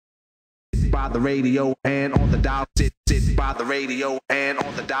by the radio and on the dial. Sit by the radio and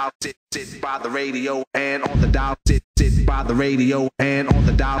on the dial. Sit by the radio and on the dial. Sit by the radio and on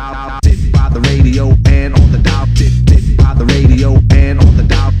the dial. Sit by the radio and on the dial. Sit by the radio and on the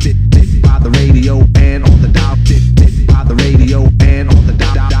dial. Sit by the radio and on the dial. Sit by the radio and on the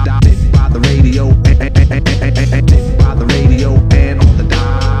dial. Sit by the radio and by the radio and on the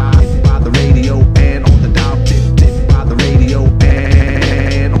dial. Sit by the radio and on the dial. Sit by the radio and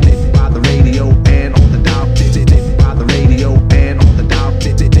by the radio and on the dial. Sit by the radio and on the dial.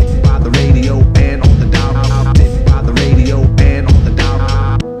 Sit by the radio and on the dial. Sit by the radio and on the dial.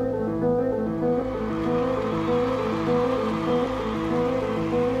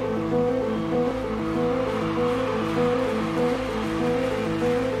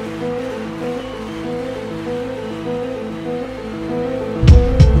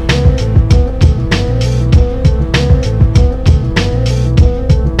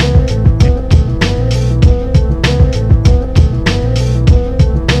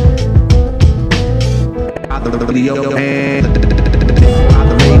 Radio and by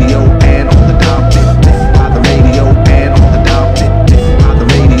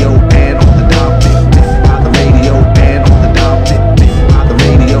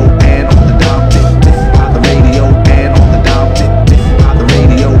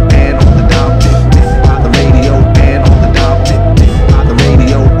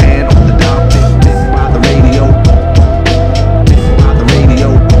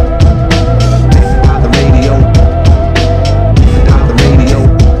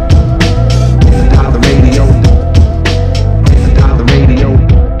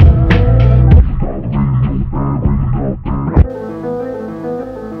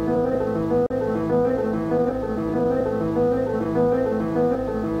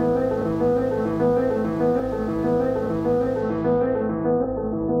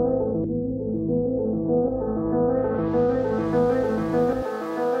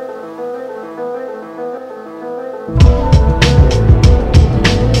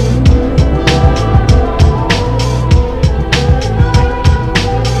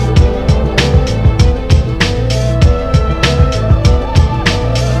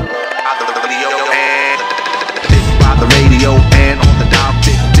the radio and on the dial.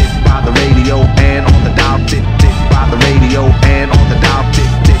 By the radio and on the dial. By the radio and on the dial.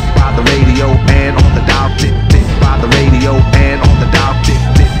 By the radio and on the dial. By the radio and on the dial.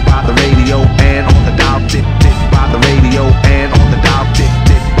 By the radio and on the dial.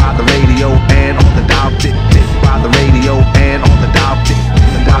 By the radio and on the dial. By the radio and on the dial. By the radio and on the dial.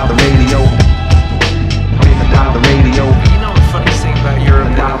 By the radio. By the radio.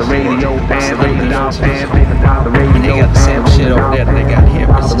 By the radio. And they got the same shit over there that they got here,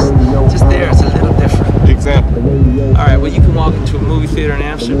 but it's just there, it's a little different. Example. Alright, well you can walk into a movie theater in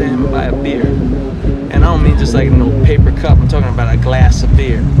Amsterdam and buy a beer. And I don't mean just like a little paper cup, I'm talking about a glass of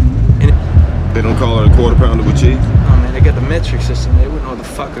beer. And They don't call it a quarter pounder with cheese? oh man, they got the metric system, they wouldn't know what the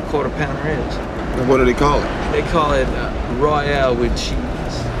fuck a quarter pounder is. And what do they call it? They call it Royale with cheese.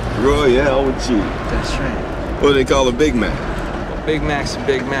 Royale with cheese. That's right. What do they call a Big Mac? Well, Big Mac's a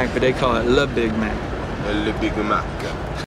Big Mac, but they call it Le Big Mac. Le Big Mac.